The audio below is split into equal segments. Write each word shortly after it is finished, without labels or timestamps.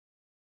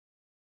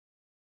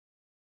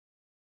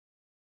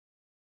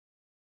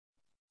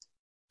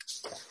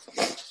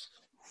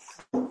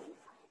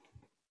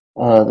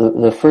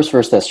The first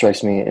verse that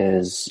strikes me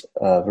is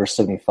verse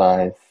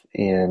 75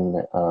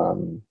 in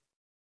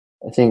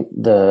I think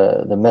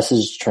the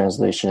Message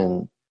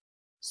translation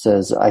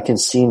says, "I can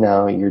see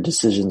now your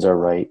decisions are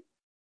right.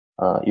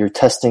 Your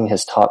testing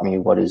has taught me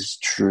what is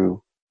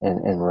true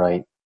and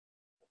right."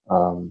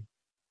 Um,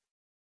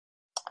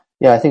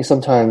 yeah, I think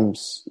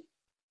sometimes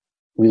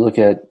we look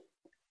at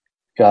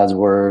God's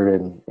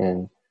word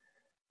and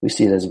we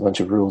see it as a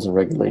bunch of rules and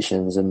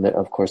regulations, and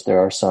of course there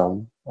are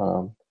some.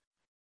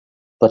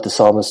 But the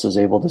psalmist was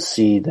able to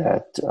see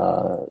that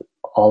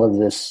all of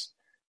this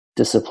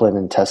discipline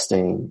and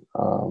testing,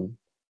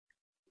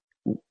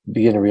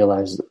 begin to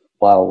realize,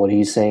 wow, what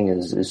he's saying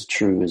is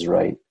true, is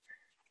right.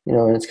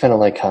 And it's kind of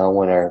like how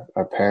when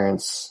our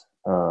parents,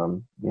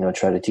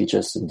 try to teach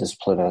us and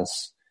discipline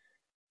us,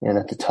 and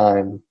at the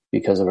time,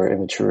 because of our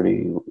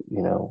immaturity,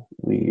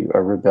 we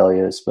are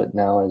rebellious. But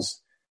now, as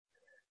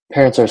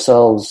parents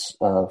ourselves,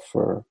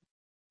 for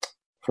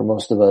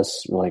most of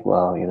us, we're like,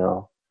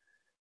 wow,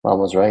 mom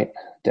was right,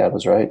 dad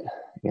was right,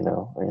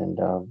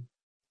 and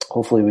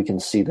hopefully we can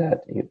see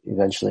that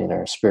eventually in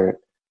our spirit.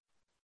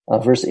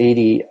 Verse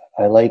 80,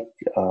 I like.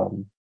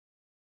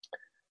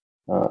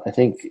 I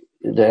think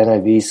the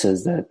NIV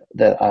says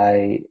that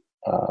I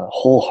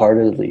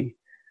wholeheartedly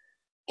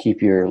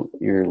keep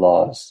your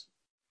laws,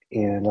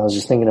 and I was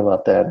just thinking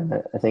about that, and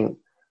I think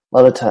a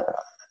lot of time,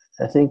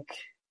 I think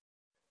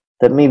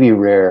that may be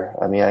rare.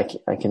 I mean,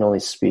 I can only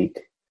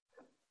speak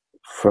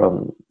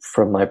from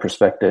my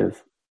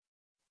perspective,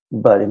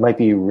 but it might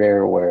be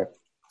rare where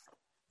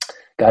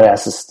God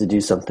asks us to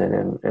do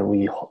something and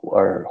we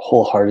are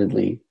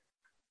wholeheartedly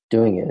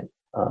doing it.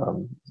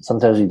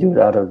 Sometimes we do it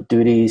out of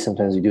duty.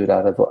 Sometimes we do it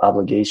out of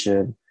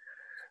obligation.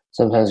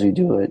 Sometimes we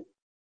do it,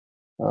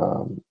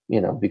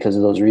 because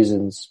of those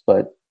reasons.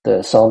 But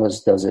the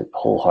psalmist does it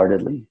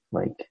wholeheartedly.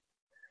 Like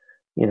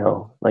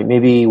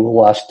maybe we'll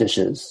wash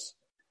dishes.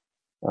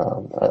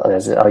 I'll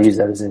use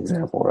that as an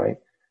example, right?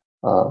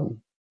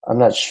 I'm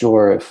not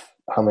sure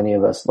how many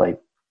of us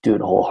do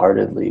it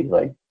wholeheartedly.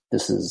 Like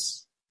this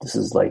is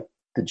like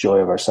the joy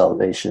of our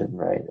salvation,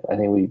 right? I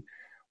think we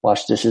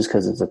wash dishes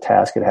because it's a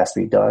task; it has to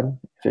be done.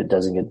 If it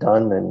doesn't get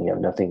done, then you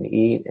have nothing to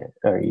eat,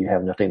 or you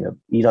have nothing to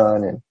eat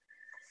on,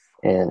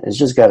 and it's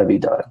just got to be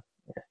done.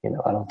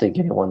 I don't think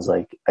anyone's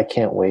like, I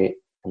can't wait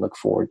and look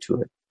forward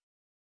to it.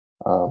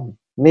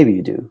 Maybe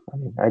you do. I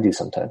mean, I do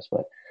sometimes,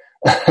 but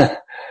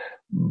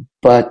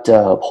but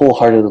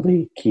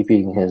wholeheartedly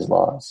keeping his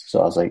laws.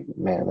 So I was like,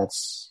 man,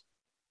 that's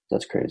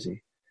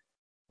crazy.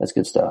 That's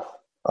good stuff.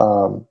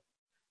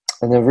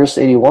 And then verse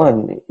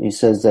 81, he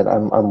says that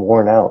I'm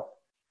worn out,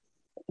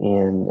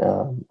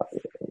 and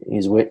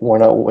he's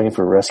worn out waiting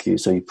for rescue.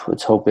 So he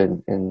puts hope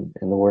in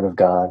the word of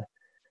God.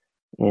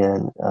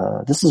 And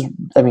this is,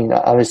 I mean,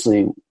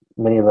 obviously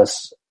many of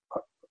us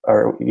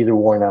are either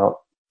worn out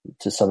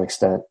to some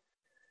extent.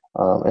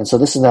 And so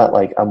this is not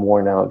like, I'm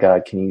worn out,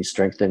 God, can you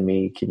strengthen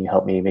me? Can you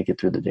help me make it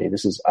through the day?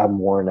 This is, I'm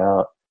worn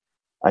out.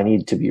 I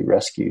need to be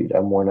rescued.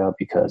 I'm worn out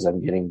because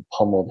I'm getting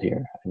pummeled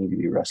here. I need to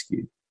be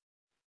rescued.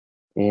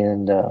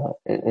 And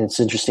it's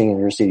interesting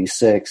in verse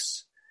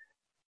 86,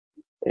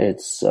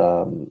 it's,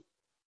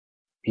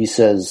 he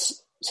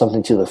says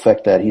something to the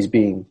effect that he's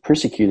being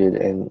persecuted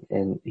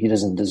and he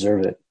doesn't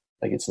deserve it.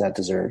 Like it's not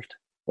deserved.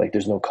 Like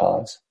there's no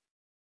cause.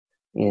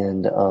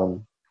 And,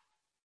 and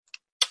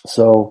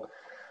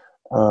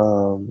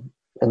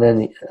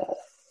then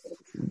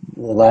the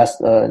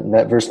last,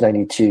 verse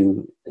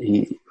 92,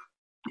 he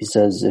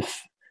says,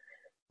 if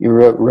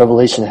your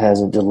revelation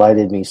hasn't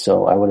delighted me,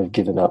 so I would have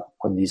given up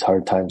when these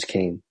hard times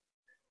came,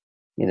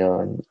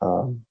 and,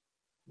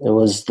 it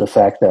was the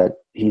fact that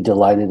he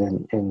delighted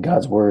in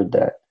God's word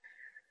that,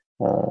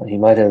 he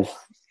might have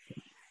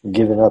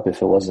given up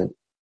if it wasn't,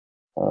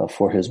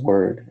 for his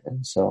word.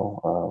 And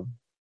so,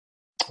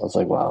 I was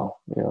like, wow,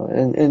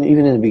 and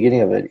even in the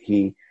beginning of it,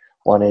 he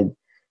wanted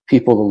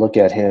people to look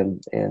at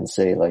him and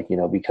say, like,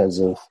 because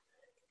of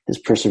his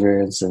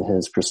perseverance and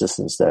his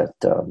persistence that,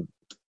 that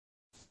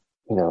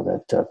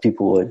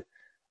people would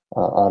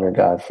honor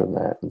God from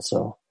that. And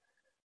so,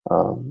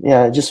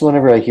 just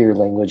whenever I hear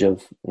language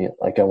of,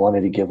 like I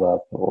wanted to give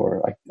up,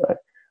 or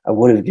I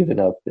would have given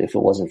up if it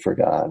wasn't for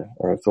God,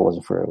 or if it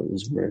wasn't for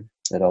his word,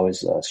 it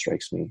always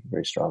strikes me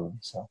very strongly.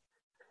 So.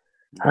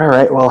 All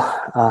right. Well,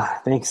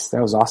 thanks.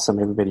 That was awesome.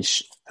 Everybody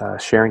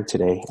sharing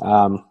today.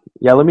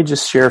 Let me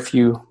just share a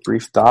few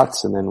brief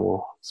thoughts and then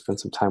we'll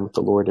spend some time with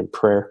the Lord in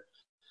prayer.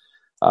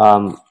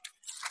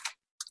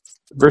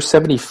 Verse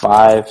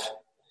 75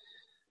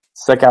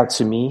 stuck out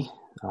to me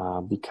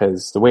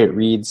because the way it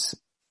reads,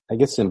 I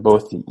guess in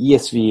both the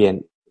ESV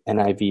and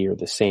NIV are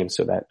the same,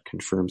 so that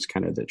confirms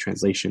kind of the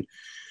translation. It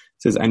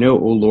says, I know,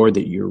 O Lord,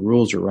 that your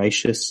rules are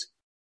righteous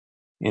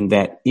and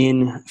that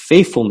in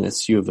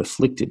faithfulness you have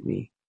afflicted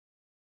me.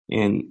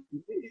 And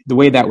the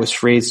way that was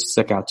phrased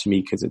stuck out to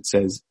me because it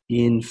says,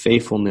 in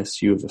faithfulness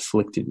you have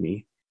afflicted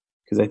me.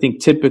 Because I think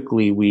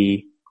typically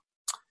we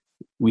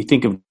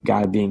think of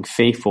God being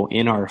faithful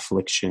in our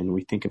affliction.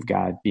 We think of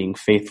God being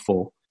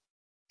faithful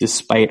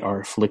despite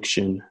our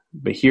affliction.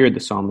 But here the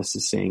psalmist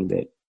is saying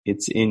that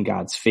it's in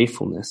God's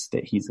faithfulness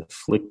that he's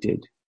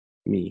afflicted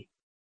me,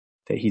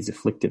 that he's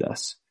afflicted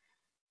us.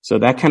 So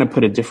that kind of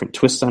put a different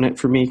twist on it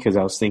for me, because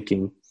I was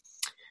thinking,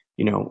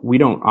 we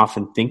don't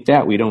often think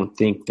that. We don't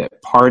think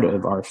that part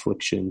of our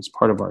afflictions,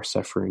 part of our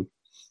suffering,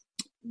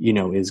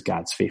 is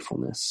God's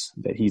faithfulness,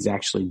 that he's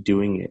actually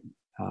doing it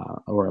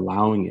or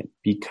allowing it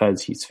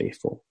because he's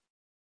faithful.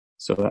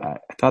 So I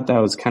thought that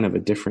was kind of a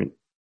different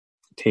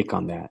take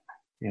on that.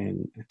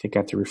 And I think I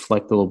have to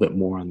reflect a little bit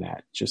more on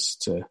that,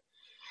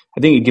 I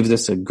think it gives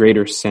us a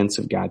greater sense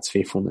of God's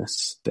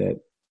faithfulness,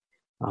 that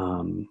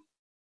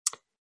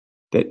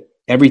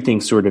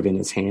everything's sort of in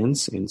his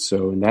hands. And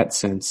so in that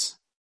sense,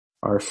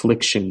 our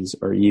afflictions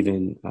are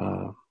even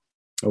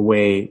a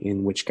way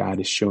in which God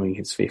is showing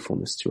his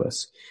faithfulness to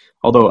us.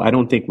 Although I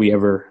don't think we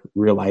ever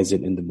realize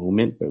it in the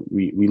moment, but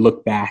we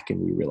look back and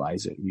we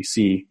realize it. We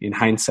see in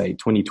hindsight,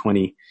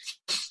 2020,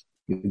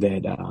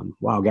 that,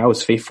 wow, God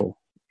was faithful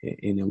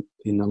in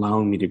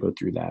allowing me to go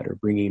through that or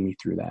bringing me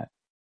through that.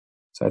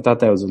 So I thought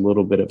that was a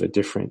little bit of a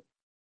different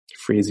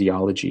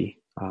phraseology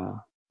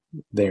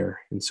there.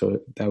 And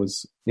so that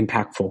was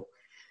impactful.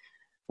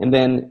 And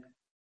then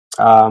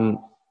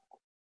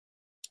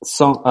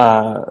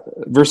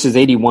verses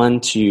 81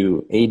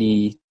 to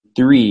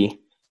 83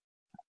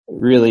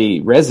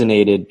 really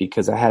resonated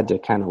because I had to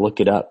kind of look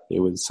it up. It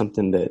was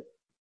something that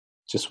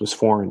just was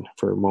foreign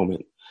for a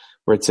moment,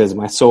 where it says,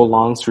 "My soul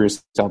longs for your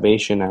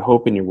salvation. I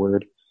hope in your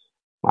word.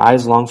 My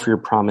eyes long for your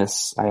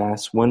promise. I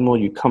ask, when will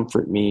you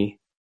comfort me?"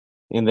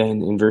 And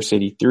then in verse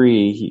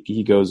 83,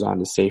 he goes on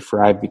to say,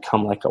 "For I've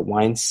become like a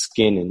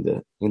wineskin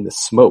in the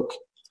smoke."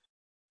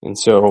 And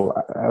so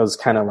I was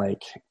kind of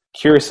like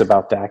curious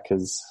about that,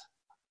 because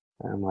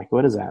I'm like,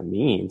 what does that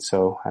mean?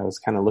 So I was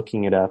kind of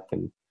looking it up,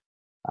 and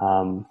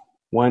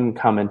one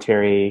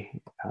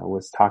commentary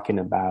was talking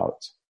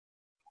about,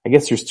 I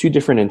guess there's two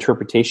different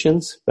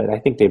interpretations, but I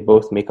think they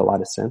both make a lot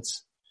of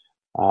sense.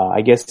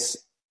 I guess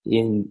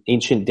in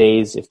ancient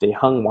days, if they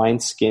hung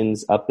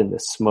wineskins up in the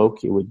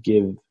smoke, it would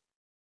give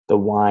the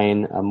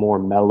wine a more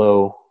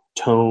mellow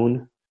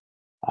tone.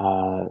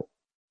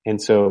 And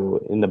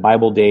so in the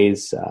Bible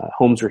days,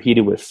 homes were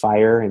heated with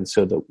fire, and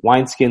so the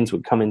wineskins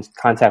would come in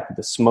contact with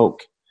the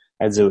smoke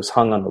as it was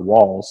hung on the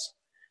walls,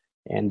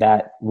 and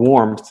that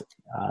warmth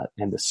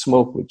and the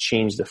smoke would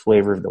change the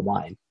flavor of the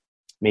wine,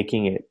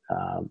 making it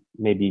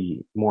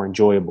maybe more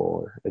enjoyable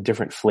or a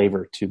different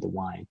flavor to the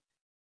wine.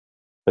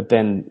 But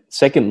then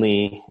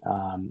secondly,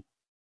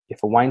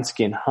 if a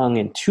wineskin hung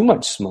in too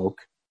much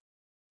smoke,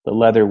 the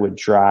leather would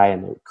dry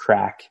and it would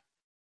crack,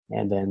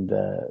 and then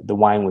the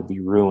wine would be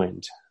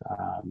ruined.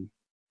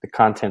 The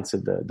contents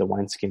of the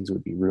wineskins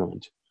would be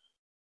ruined.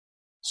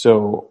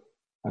 So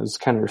I was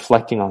kind of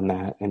reflecting on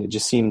that, and it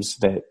just seems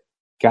that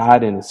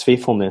God in his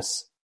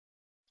faithfulness,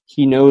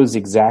 he knows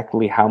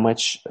exactly how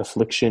much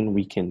affliction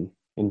we can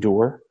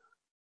endure.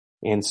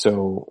 And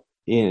so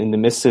in the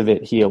midst of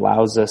it, he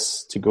allows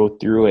us to go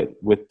through it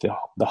with the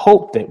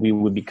hope that we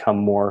would become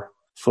more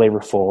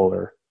flavorful,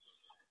 or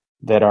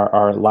that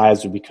our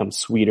lives would become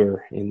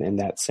sweeter in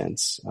that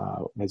sense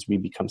as we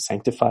become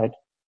sanctified.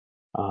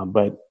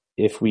 But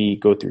if we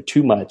go through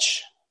too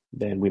much,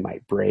 then we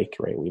might break,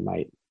 right?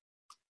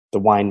 The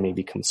wine may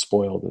become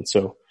spoiled. And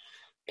so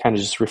kind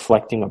of just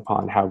reflecting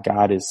upon how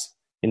God is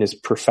in his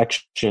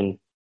perfection,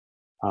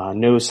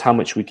 knows how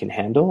much we can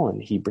handle,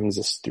 and he brings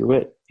us through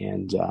it.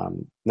 And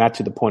not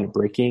to the point of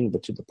breaking,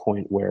 but to the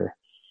point where,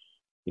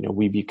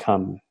 we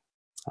become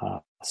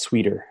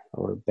sweeter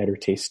or better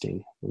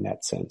tasting in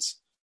that sense.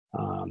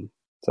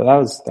 So that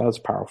was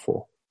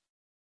powerful.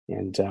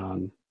 And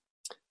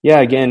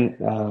again,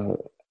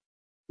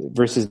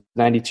 verses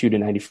 92 to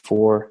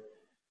 94,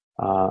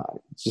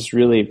 just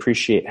really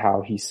appreciate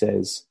how he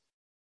says,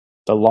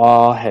 the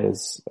law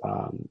has,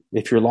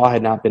 if your law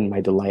had not been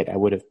my delight, I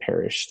would have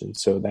perished. And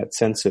so that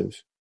sense of,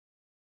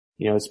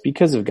 it's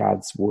because of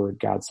God's word,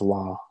 God's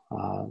law,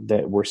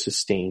 that we're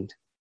sustained.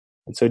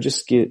 And so it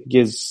just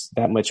gives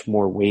that much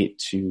more weight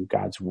to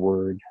God's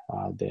word,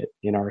 that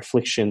in our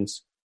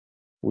afflictions,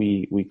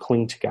 we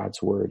cling to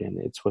God's word, and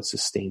it's what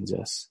sustains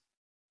us.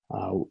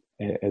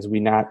 As we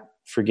not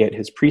forget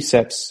his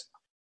precepts,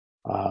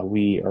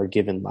 we are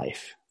given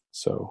life.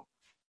 So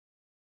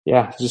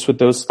just with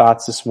those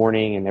thoughts this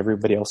morning and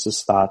everybody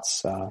else's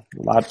thoughts, a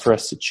lot for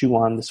us to chew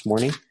on this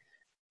morning.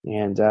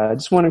 And I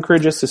just want to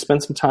encourage us to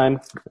spend some time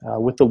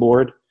with the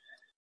Lord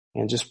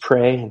and just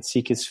pray and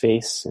seek his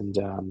face.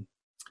 And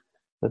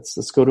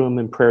let's go to him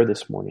in prayer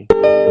this morning.